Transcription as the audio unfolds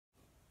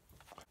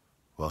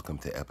Welcome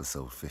to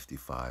episode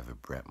 55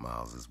 of Brett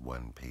Miles'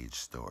 One-Page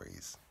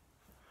Stories.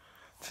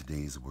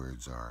 Today's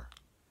words are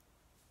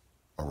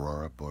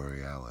Aurora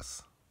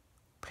Borealis,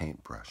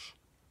 paintbrush,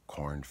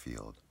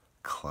 cornfield,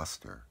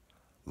 cluster,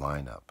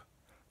 lineup,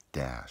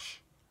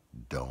 dash,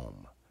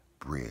 dome,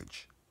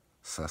 bridge,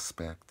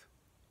 suspect,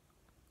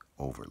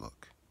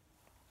 overlook.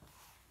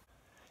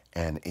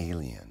 An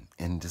alien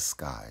in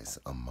disguise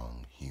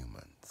among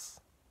humans.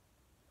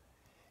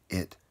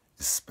 It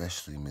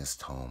especially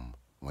missed home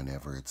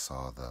whenever it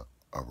saw the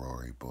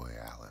Aurora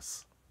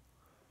Borealis.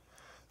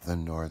 The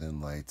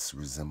northern lights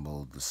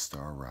resembled the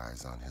star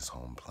rise on his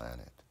home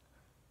planet.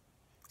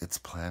 Its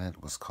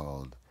planet was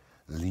called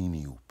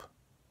Liniup,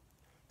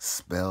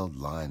 spelled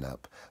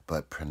lineup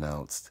but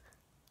pronounced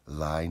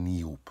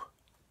Liniup.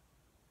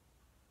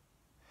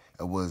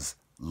 It was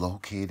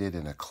located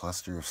in a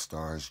cluster of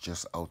stars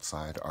just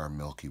outside our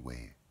Milky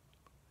Way.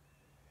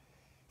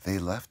 They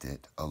left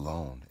it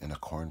alone in a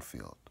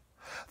cornfield.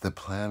 The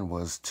plan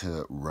was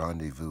to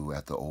rendezvous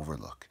at the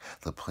Overlook,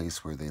 the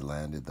place where they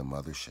landed the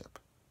mothership.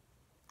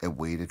 It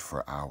waited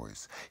for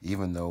hours,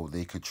 even though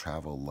they could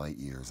travel light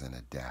years in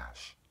a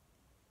dash.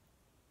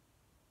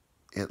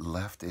 It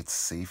left its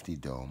safety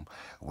dome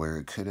where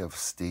it could have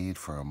stayed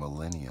for a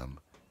millennium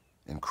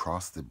and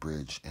crossed the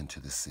bridge into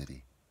the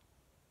city.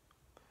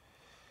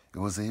 It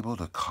was able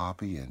to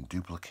copy and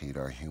duplicate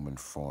our human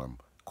form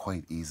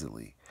quite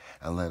easily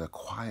and led a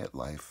quiet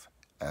life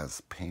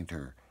as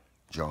painter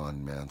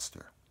John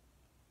Manster.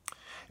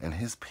 And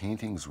his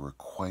paintings were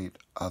quite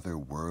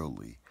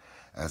otherworldly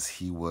as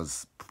he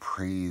was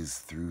praised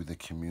through the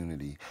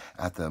community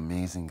at the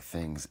amazing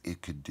things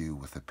it could do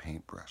with a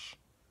paintbrush.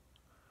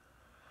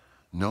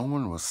 No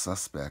one was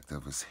suspect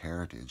of his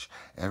heritage.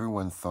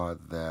 Everyone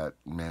thought that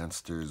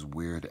Manster's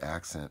weird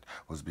accent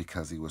was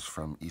because he was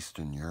from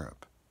Eastern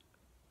Europe,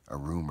 a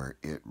rumor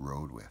it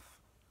rode with.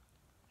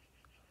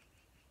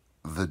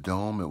 The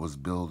dome it was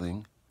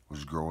building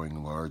was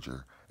growing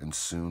larger and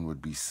soon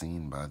would be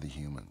seen by the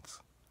humans.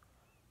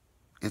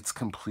 Its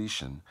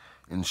completion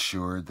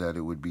ensured that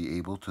it would be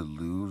able to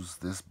lose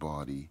this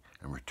body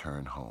and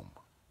return home.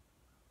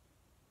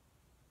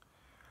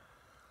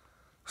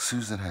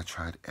 Susan had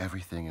tried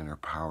everything in her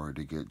power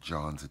to get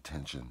John's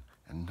attention,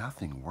 and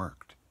nothing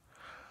worked.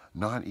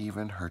 Not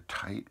even her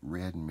tight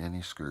red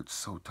miniskirt,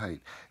 so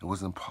tight it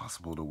was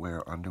impossible to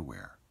wear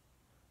underwear.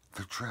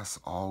 The dress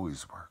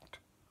always worked.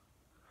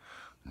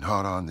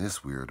 Not on this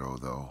weirdo,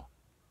 though.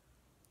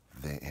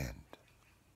 The end.